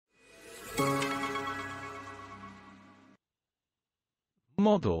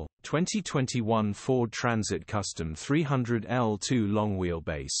Model, 2021 Ford Transit Custom 300L2 long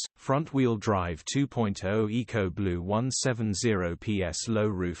wheelbase, front-wheel drive 2.0 EcoBlue 170ps low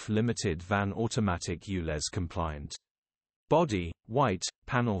roof limited van automatic ULEZ compliant. Body, white,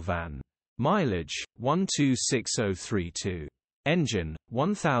 panel van. Mileage, 126032. Engine,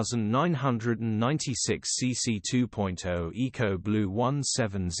 1996 cc 2.0 EcoBlue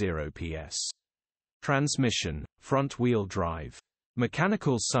 170ps. Transmission, front-wheel drive.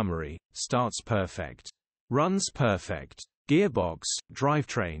 Mechanical summary, starts perfect. Runs perfect. Gearbox,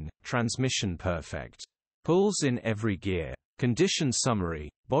 drivetrain, transmission perfect. Pulls in every gear. Condition summary,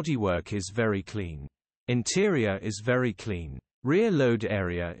 bodywork is very clean. Interior is very clean. Rear load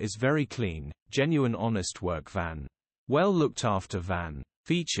area is very clean, genuine honest work van. Well looked after van.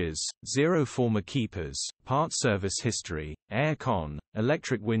 Features, 0 former keepers, part service history, air con,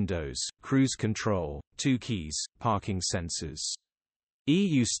 electric windows, cruise control, 2 keys, parking sensors.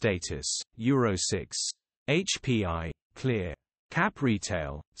 EU status, Euro 6. HPI, clear. Cap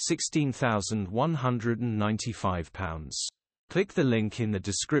retail, £16,195. Click the link in the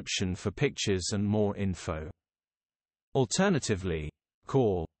description for pictures and more info. Alternatively,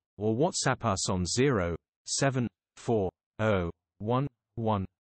 call or WhatsApp us on 0740111